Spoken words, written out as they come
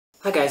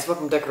Hi guys,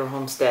 welcome to Ecuador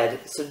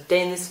Homestead. So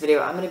today in this video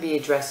I'm going to be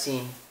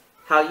addressing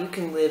how you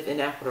can live in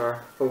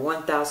Ecuador for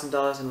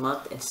 $1,000 a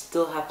month and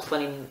still have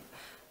plenty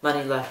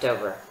money left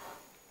over.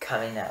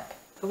 Coming up.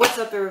 So what's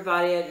up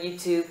everybody at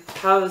YouTube?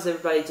 How is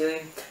everybody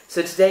doing?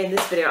 So today in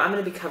this video I'm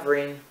going to be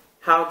covering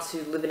how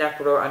to live in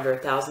Ecuador under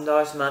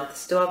 $1,000 a month,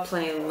 still have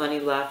plenty of money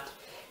left,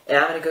 and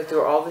I'm going to go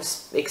through all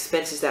the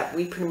expenses that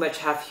we pretty much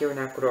have here in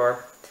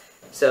Ecuador.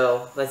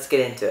 So let's get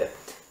into it.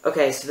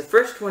 Okay, so the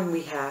first one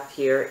we have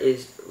here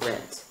is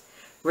rent.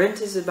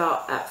 Rent is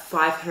about at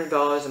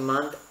 $500 a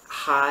month,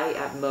 high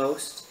at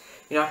most.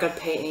 You're not going to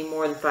pay any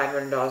more than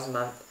 $500 a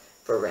month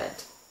for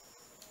rent.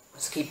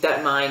 So keep that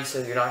in mind,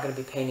 so you're not going to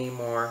be paying any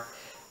more.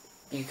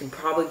 You can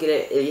probably get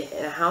it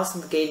in a house in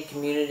the gated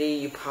community.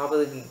 You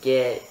probably could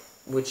get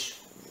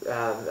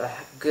a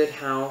good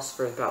house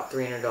for about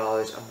 $300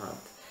 a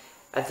month.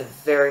 At the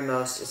very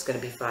most, it's going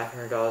to be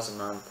 $500 a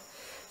month.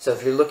 So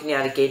if you're looking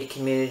at a gated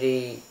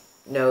community,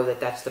 know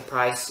that that's the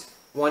price.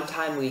 One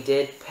time we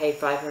did pay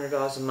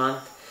 $500 a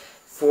month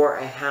for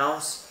a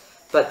house,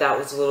 but that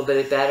was a little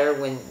bit better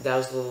when that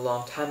was a little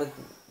long time ago,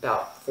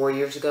 about 4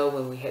 years ago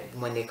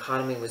when the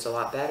economy was a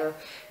lot better.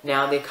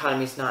 Now the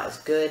economy is not as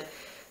good,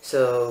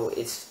 so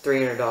it's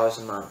 $300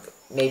 a month.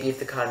 Maybe if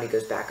the economy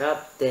goes back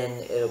up,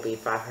 then it'll be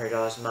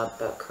 $500 a month,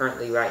 but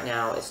currently right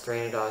now it's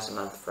 $300 a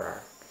month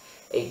for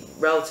a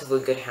relatively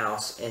good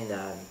house in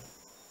a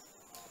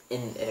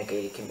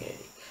gated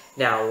community.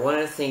 Now, one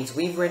of the things,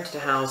 we've rented a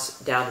house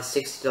down to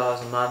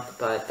 $60 a month,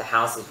 but the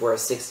house is worth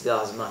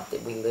 $60 a month,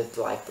 and we lived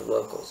like the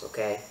locals,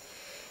 okay?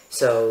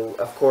 So,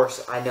 of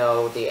course, I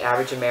know the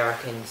average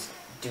Americans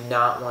do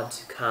not want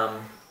to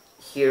come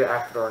here to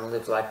Ecuador and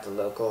live like the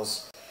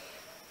locals.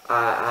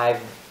 Not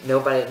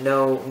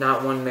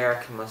one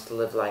American wants to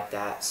live like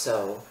that,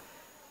 so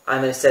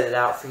I'm going to set it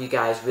out for you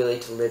guys really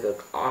to live an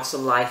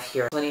awesome life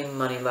here. Plenty of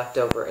money left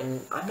over,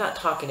 and I'm not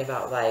talking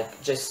about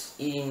like just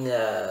eating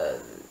the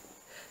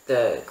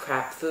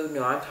crap food.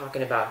 No, I'm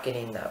talking about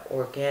getting the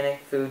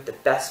organic food, the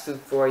best food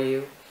for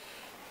you,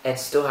 and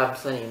still have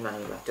plenty of money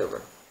left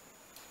over.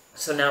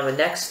 So now the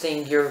next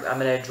thing I'm going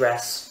to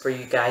address for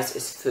you guys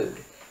is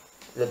food.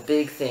 The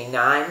big thing.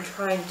 Now I'm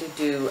trying to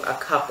do a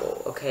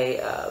couple, okay?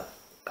 A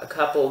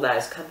couple that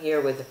has come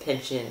here with a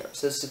pension or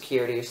Social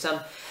Security or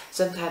some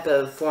type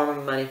of form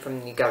of money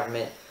from the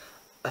government.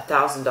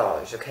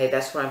 $1,000, okay?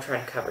 That's what I'm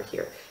trying to cover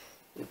here.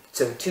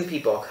 So two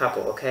people, a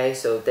couple, okay?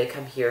 So they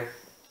come here.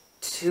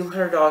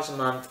 $200 a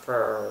month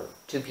for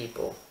two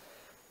people,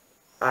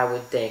 I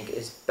would think,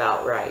 is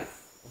about right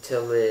to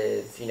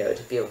live,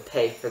 to be able to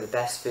pay for the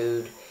best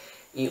food,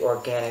 eat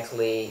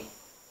organically,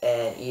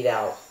 and eat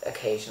out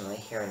occasionally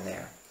here and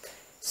there.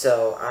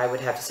 So I would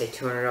have to say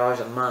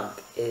 $200 a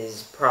month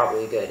is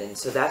probably good. And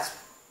so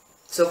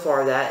so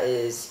far that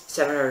is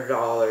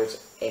 $700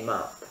 a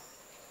month.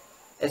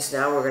 And so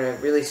now we're going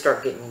to really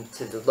start getting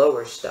to the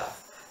lower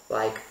stuff,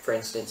 like, for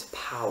instance,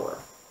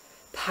 power.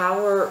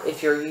 Power,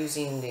 if you're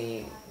using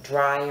the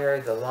dryer,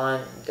 the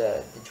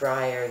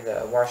dryer,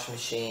 the washing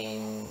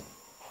machine,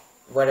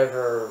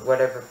 whatever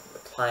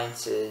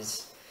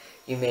appliances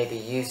you may be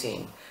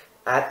using,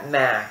 at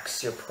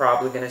max, you're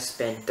probably going to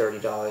spend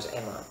 $30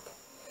 a month.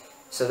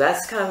 So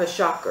that's kind of a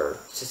shocker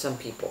to some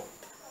people.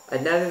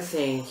 Another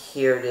thing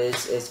here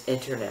is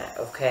internet,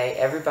 okay?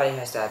 Everybody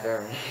has to have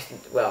internet.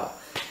 Well,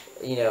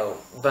 a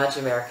bunch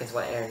of Americans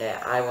want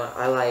internet.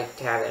 I like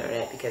to have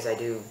internet because I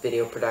do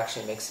video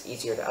production. It makes it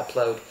easier to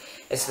upload,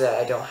 and so that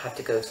I don't have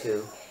to go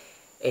to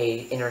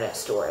a internet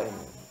store and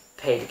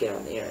pay to get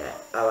on the internet.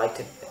 I like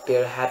to be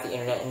able to have the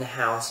internet in the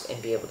house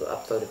and be able to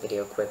upload a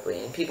video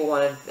quickly. And people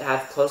want to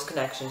have close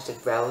connections to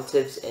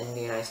relatives in the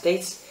United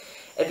States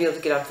and be able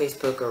to get on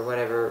Facebook or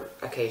whatever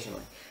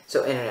occasionally.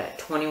 So internet,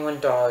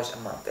 $21 a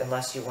month,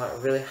 unless you want a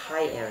really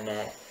high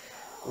internet.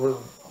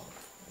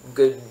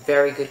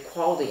 Very good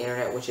quality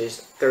internet, which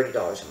is $30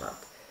 a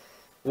month.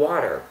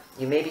 Water,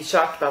 you may be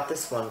shocked about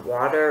this one.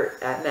 Water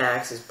at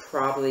max is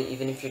probably,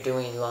 even if you're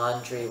doing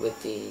laundry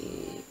with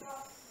the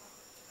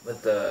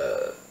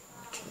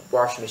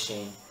washing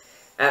machine,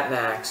 at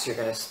max you're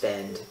going to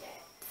spend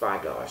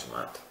 $5 a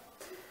month.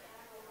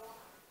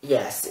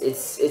 Yes,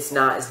 it's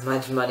not as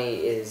much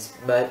money as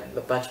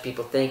a bunch of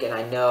people think, and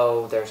I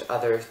know there's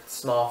other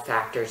small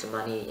factors of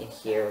money in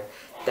here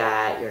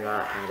that you're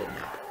not adding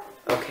up.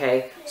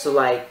 Okay, so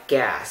like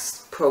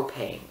gas,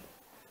 propane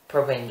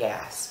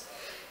gas.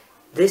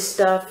 This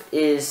stuff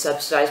is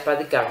subsidized by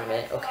the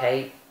government,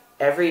 okay?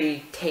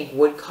 Every tank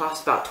would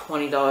cost about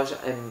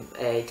 $20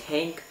 a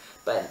tank,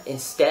 but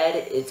instead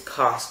it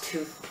costs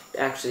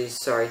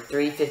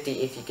 $3.50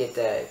 if you get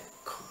the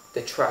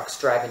trucks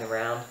driving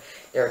around.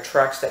 There are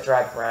trucks that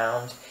drive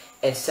around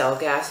and sell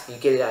gas. If you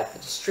get it at the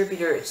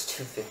distributor, it's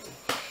 $2.50.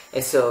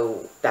 And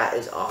so that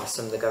is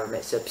awesome. The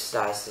government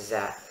subsidizes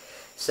that.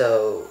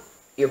 So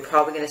you're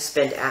probably going to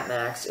spend at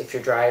max, if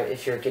you're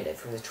getting it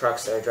from the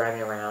trucks that are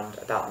driving around,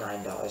 about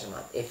 $9 a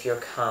month. If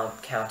you're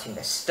counting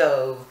the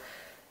stove,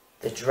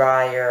 the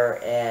dryer,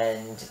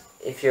 and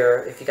if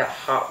you got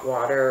hot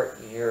water,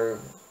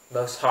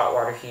 most hot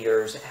water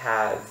heaters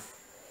have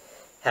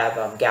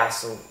have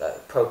gas,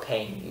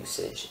 propane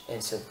usage,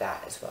 and so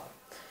that as well.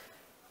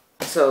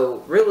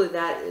 So really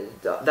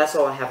that's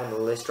all I have on the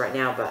list right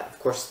now, but of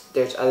course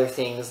there's other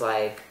things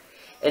like,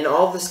 and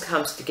all this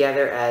comes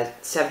together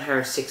at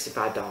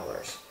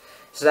 $765.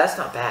 So that's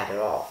not bad at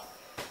all.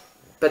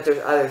 But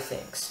there's other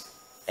things.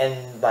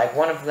 And like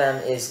one of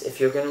them is if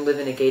you're going to live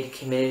in a gated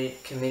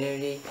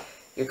community,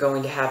 you're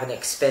going to have an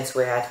expense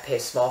where you have to pay a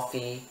small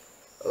fee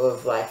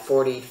of like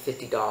 $40 to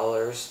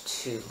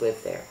 $50 to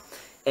live there.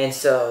 And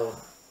so,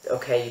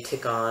 okay, you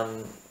take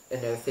on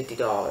another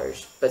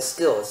 $50, but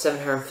still it's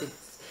 $750.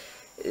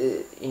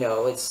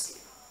 It's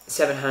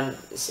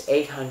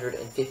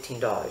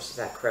 $815. Is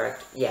that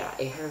correct? Yeah,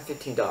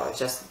 $815.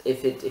 Just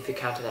if you're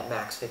counting at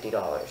max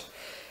 $50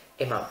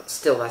 a month.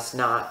 Still, that's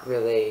not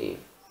really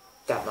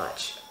that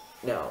much.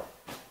 No.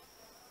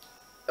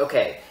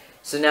 Okay,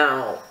 so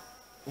now,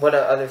 what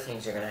are other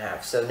things you're gonna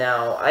have? So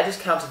now, I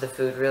just counted the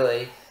food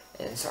really,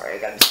 and sorry, I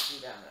got to see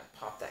that. I'm gonna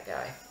pop that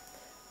guy.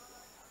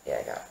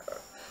 Yeah, I got it.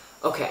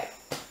 Okay,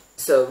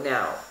 so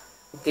now,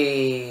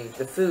 the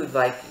food,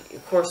 like,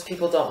 of course,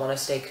 people don't want to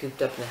stay cooped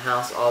up in the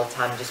house all the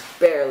time, just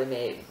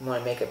barely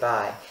want to make it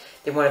by.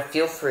 They want to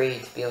feel free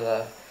to be able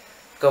to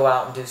go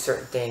out and do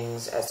certain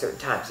things at certain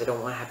times. They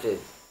don't want to have to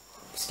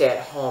stay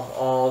at home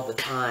all the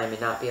time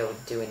and not be able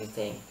to do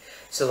anything.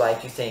 So,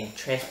 like, you think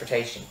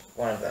transportation,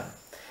 one of them.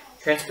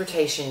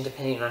 Transportation,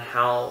 depending on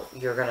how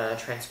you're going to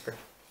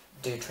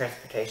do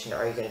transportation,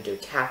 are you going to do a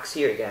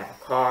taxi, or are you going to have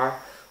a car,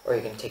 or are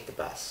you going to take the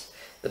bus?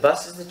 The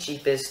bus is the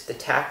cheapest. The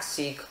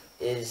taxi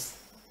is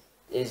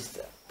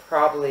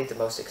probably the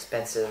most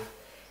expensive,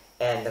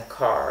 and the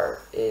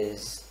car the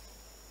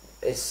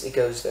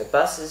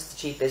bus is the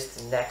cheapest,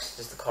 the next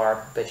is the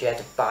car, but you have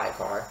to buy a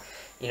car,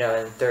 and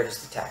the third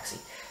is the taxi.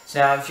 So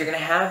now, if you're going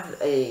to have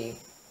if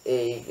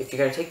you're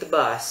going to take the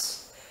bus,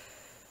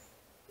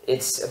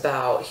 it's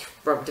about,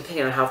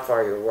 depending on how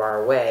far you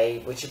are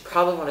away, which you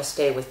probably want to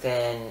stay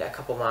within a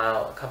couple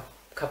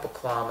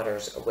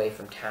kilometers away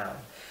from town,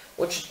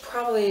 which is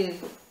probably,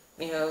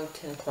 10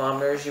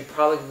 kilometers, you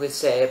probably would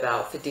say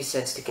about 50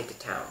 cents to get to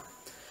town.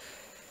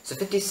 So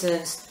 50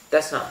 cents,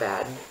 that's not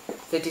bad.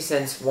 50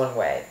 cents one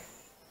way.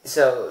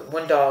 So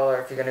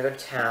 $1, if you're going to go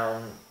to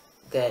town,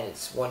 then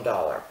it's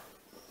 $1.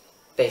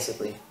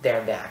 Basically, there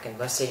and back. And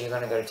let's say you're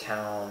going to go to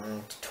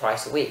town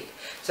twice a week.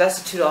 So that's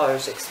a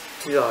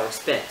 $2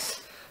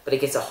 expense. But it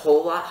gets a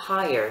whole lot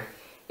higher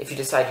if you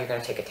decide you're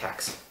going to take a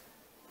taxi.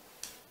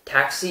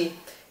 Taxi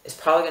is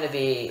probably going to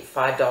be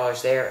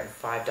 $5 there and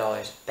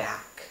 $5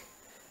 back.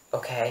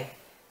 Okay?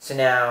 So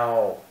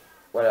now,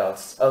 what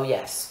else? Oh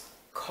yes,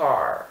 a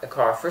car.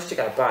 First you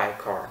got to buy a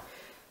car.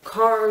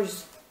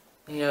 Cars,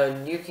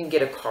 you can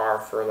get a car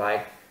for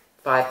like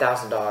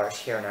 $5,000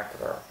 here in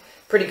Ecuador.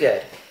 Pretty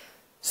good.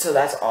 So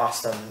that's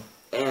awesome,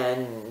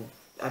 and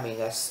I mean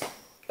that's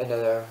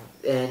another.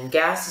 And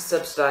gas is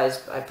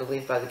subsidized, I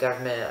believe, by the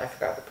government. I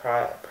forgot the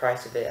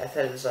price of it. I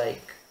thought it was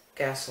like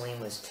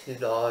gasoline was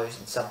 $2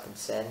 and something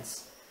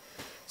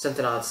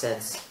odd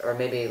cents, or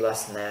maybe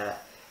less than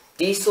that.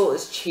 Diesel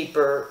is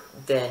cheaper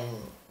than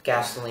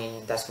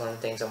gasoline. That's one of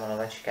the things I want to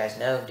let you guys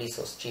know.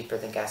 Diesel is cheaper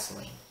than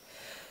gasoline.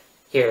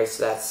 Here,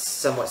 so that's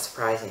somewhat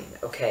surprising.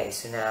 Okay,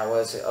 so now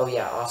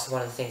also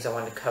one of the things I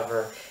wanted to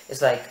cover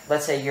is like,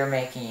 let's say you're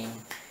bringing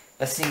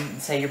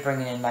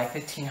in like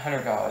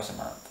 $1,500 a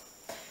month.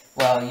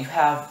 Well, you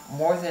have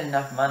more than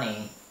enough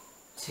money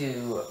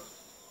to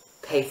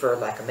pay for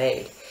like a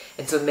maid.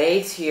 And so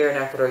maids here in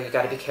Ecuador, you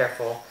got to be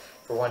careful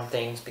for one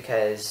thing,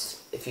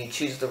 because if you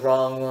choose the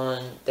wrong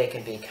one, they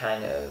can be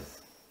kind of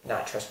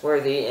not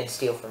trustworthy and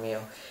steal from you.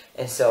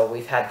 And so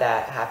we've had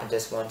that happen to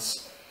us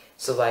once.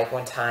 So like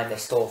one time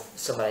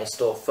somebody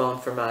stole a phone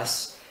from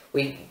us.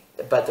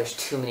 But there's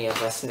too many of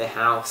us in the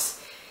house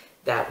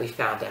that we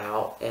found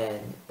out,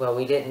 and well,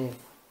 we didn't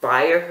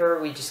fire her.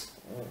 We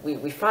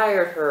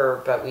fired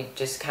her, but we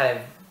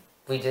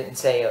didn't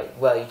say,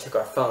 well, you took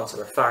our phone, so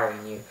we're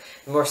firing you.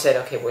 We more said,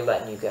 okay, we're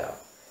letting you go.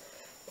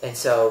 And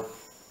so,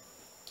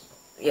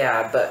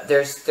 yeah, but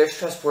there's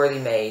trustworthy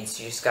maids.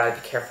 You just gotta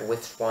be careful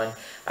which one.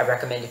 I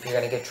recommend if you're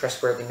gonna get a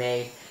trustworthy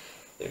maid,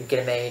 you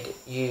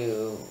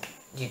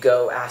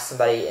go ask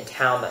somebody in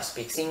town that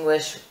speaks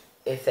English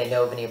if they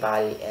know of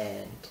anybody,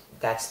 and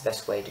that's the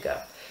best way to go.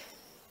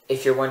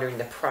 If you're wondering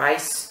the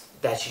price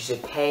that you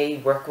should pay,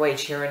 work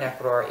wage here in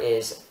Ecuador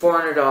is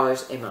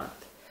 $400 a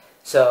month.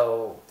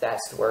 So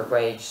that's the work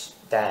wage,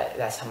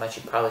 that's how much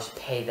you probably should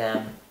pay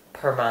them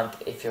per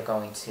month if you're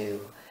going to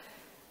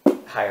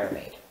hire a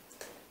maid.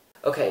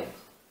 Okay,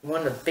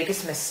 one of the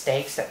biggest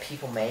mistakes that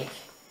people make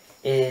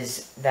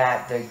is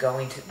that they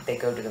go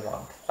to the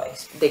wrong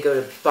place. They go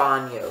to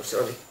Baños,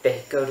 or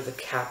they go to the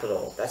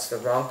capital. That's the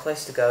wrong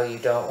place to go. You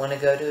don't want to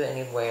go to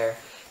anywhere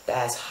that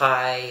has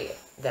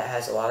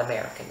a lot of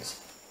Americans.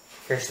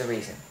 Here's the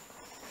reason.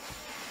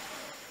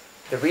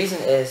 The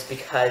reason is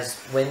because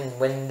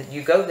when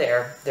you go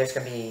there,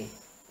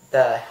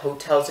 the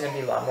hotels are going to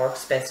be a lot more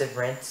expensive,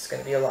 rent's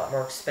going to be a lot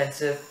more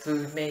expensive,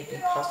 food may be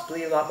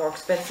possibly a lot more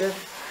expensive.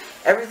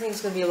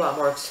 Everything's going to be a lot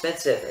more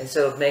expensive, and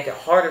so it'll make it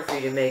harder for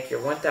you to make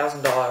your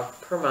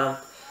 $1,000 per month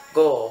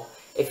goal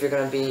if you're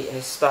going to be in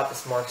a spot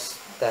that's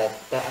that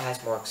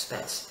has more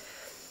expense.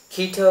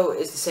 Quito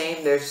is the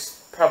same.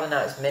 There's probably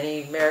not as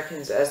many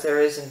Americans as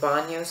there is in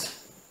Baños,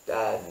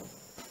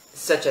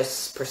 such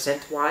as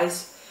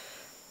percent-wise,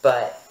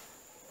 but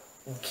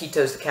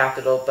Quito's the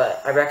capital.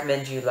 But I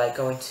recommend you like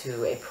going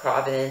to a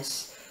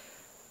province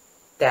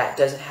that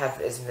doesn't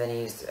have as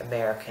many as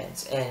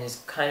Americans and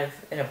is kind of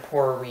in a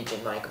poorer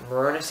region. Like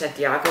Morona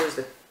Santiago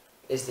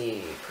is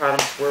the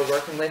province we're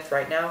working with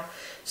right now.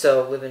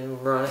 So living in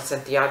Morona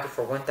Santiago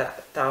for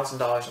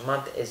 $1,000 a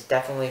month is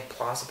definitely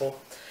plausible.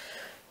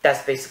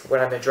 That's basically what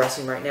I'm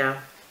addressing right now.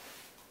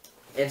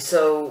 And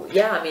so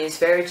yeah, I mean, it's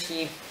very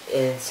cheap.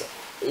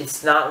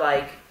 It's not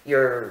like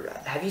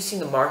have you seen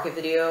the market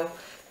video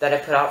that I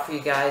put out for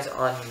you guys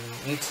on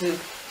YouTube?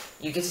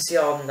 You get to see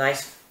all the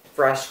nice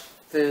fresh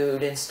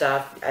food and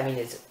stuff. I mean,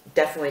 it's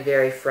definitely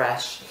very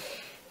fresh,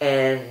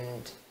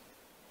 and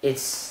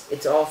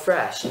it's all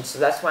fresh. And so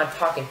that's why I'm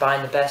talking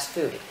buying the best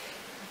food.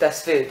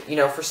 You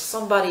know, for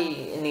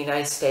somebody in the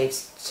United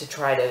States to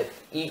try to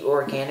eat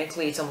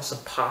organically, it's almost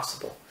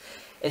impossible.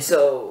 And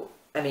so,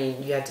 I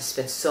mean, you have to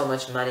spend so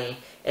much money.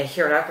 And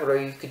here in Ecuador,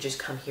 you could just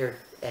come here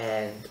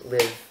and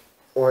live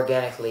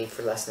organically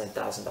for less than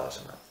 $1,000 a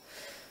month.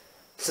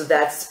 So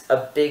that's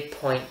a big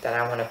point that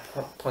I want to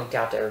point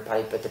out to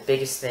everybody. But the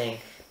biggest thing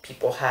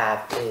people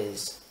have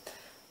is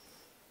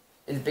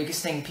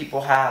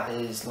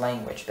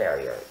language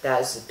barrier.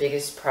 That is the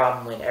biggest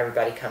problem when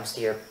everybody comes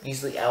here.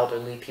 Usually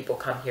elderly people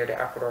come here to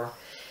Ecuador,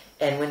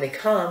 and when they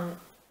come,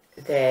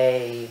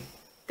 they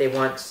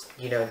want,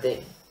 you know,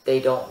 they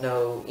don't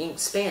know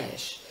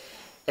Spanish,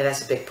 and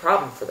that's a big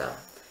problem for them.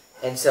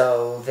 And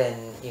so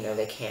then, you know,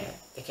 they can't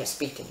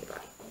speak to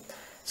anybody.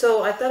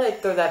 So I thought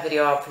I'd throw that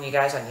video out for you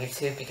guys on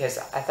YouTube because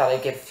I thought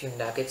I'd give a few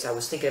nuggets. I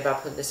was thinking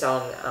about putting this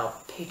on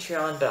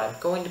Patreon, but I'm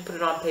going to put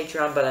it on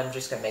Patreon, but I'm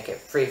just going to make it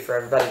free for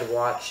everybody to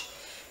watch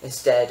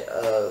instead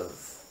of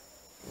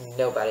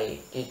nobody.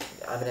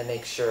 I'm going to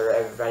make sure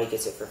everybody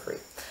gets it for free.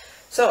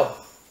 So,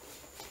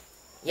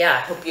 yeah,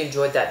 I hope you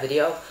enjoyed that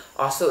video.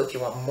 Also, if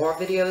you want more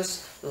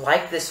videos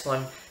like this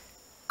one,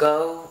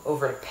 go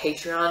over to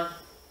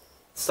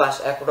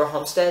Patreon/Ecuador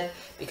Homestead,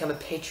 become a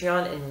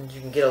Patreon, and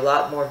you can get a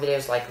lot more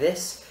videos like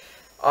this.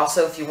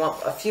 Also, if you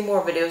want a few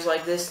more videos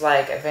like this,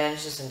 like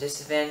advantages and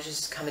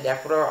disadvantages coming to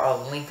Ecuador,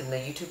 I'll link in the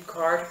YouTube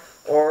card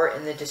or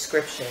in the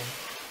description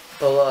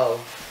below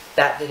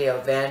that video,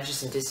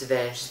 advantages and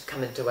disadvantages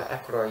coming to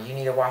Ecuador. You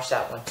need to watch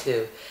that one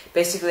too.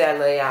 Basically, I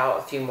lay out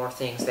a few more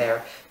things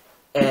there.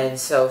 And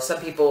so some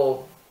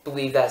people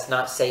believe that it's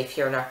not safe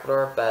here in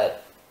Ecuador,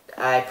 but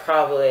I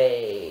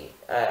probably...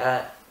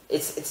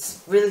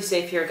 It's really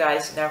safe here,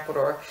 guys, in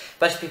Ecuador. A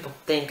bunch of people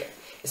think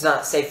it's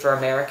not safe for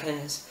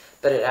Americans,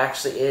 but it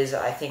actually is.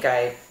 I think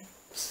I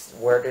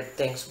worded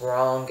things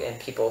wrong, and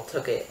people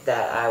took it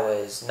that it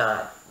was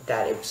not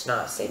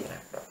safe in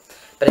Ecuador.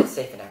 But it's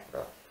safe in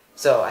Ecuador.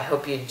 So I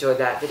hope you enjoyed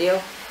that video.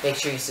 Make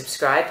sure you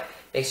subscribe.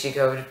 Make sure you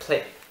go over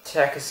to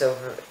check us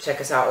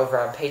out over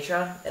on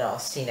Patreon, and I'll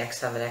see you next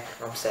time in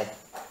Ecuador Homestead.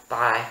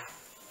 Bye.